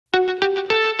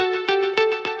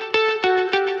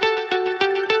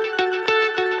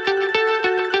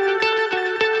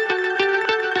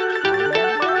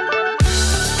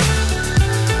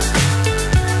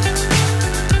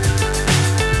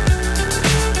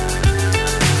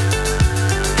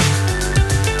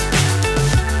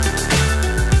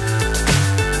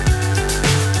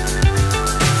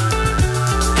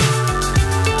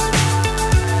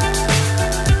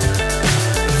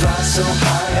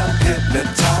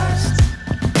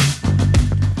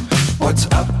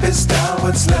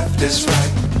what's left is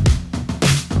right.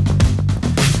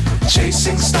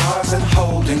 Chasing stars and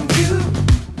holding you.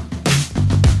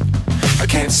 I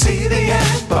can't see the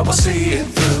end, but we'll see it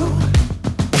through.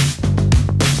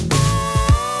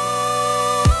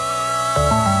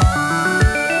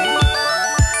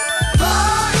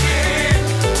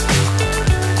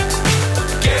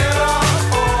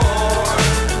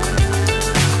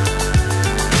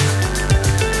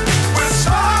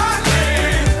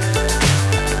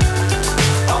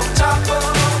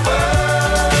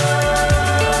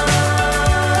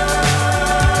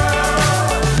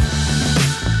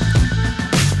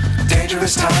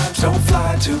 Times don't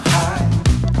fly too high.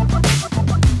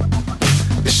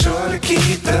 Be sure to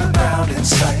keep the ground in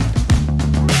sight.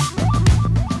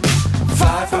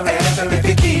 Fly forever if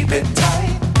you keep it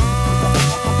tight.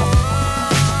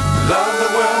 Love the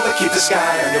world but keep the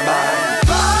sky on your mind.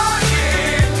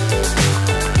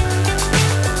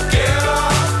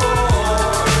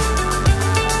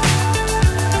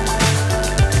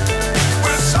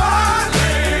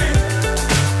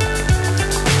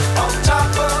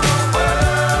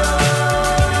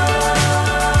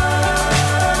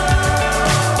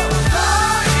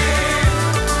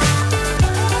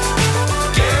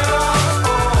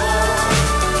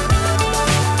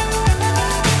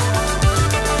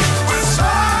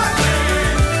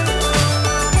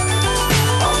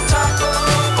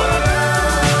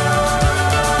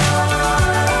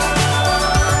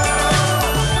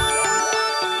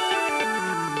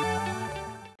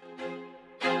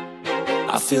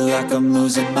 I feel like I'm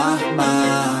losing my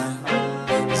mind.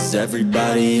 Is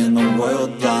everybody in the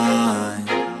world blind?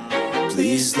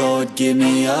 Please, Lord, give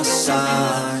me a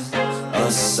sign, a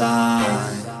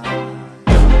sign.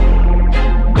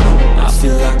 I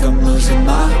feel like I'm losing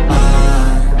my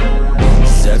mind.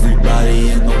 Is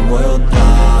everybody in the world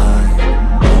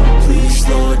blind? Please,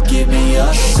 Lord, give me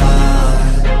a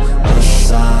sign, a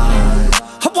sign.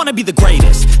 I wanna be the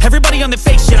greatest. Everybody on the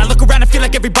fake shit. I look around and feel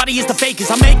like everybody is the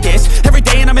fakest. I make this every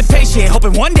day and I'm impatient,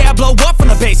 hoping one day I blow up from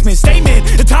the basement. Statement,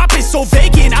 the top is so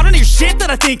vacant. I don't hear shit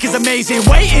that I think is amazing.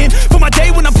 Waiting for my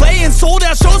day when I'm playing sold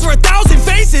out shows for 1,000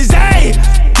 faces. Hey,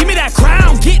 give me that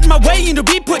crown, get in my way and to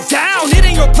be put down. It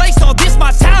ain't your place, no, this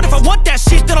my town. If I want that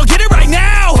shit, then I'll get it right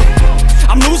now.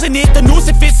 I'm losing it, the noose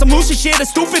it fits, some losing shit, a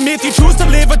stupid myth. You choose to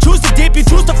live or choose to dip, you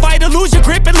choose to fight or lose your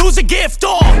grip and lose a gift.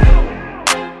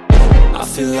 I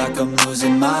feel like I'm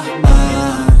losing my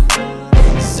mind.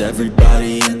 Is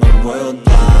everybody in the world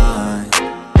blind?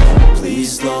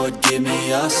 Please, Lord, give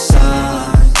me a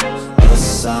sign, a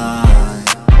sign.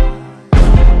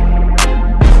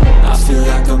 I feel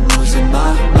like I'm losing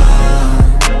my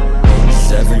mind.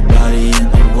 Is everybody in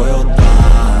the world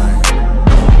blind?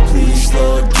 Please,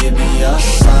 Lord, give me a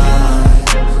sign,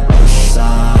 a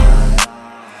sign.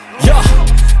 Yeah.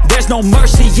 There's no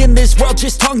mercy in this world,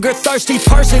 just hunger-thirsty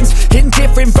persons in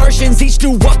different versions. Each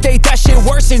new update, that shit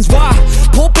worsens. Why?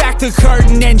 Pull back the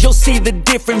curtain and you'll see the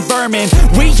different vermin.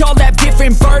 We all have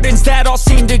different burdens that all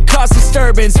seem to cause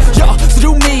disturbance. Yo, so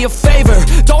do me a favor,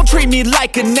 don't treat me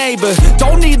like a neighbor.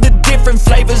 Don't need the different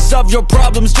flavors of your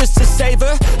problems just to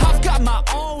savor. I've got my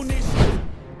own issues.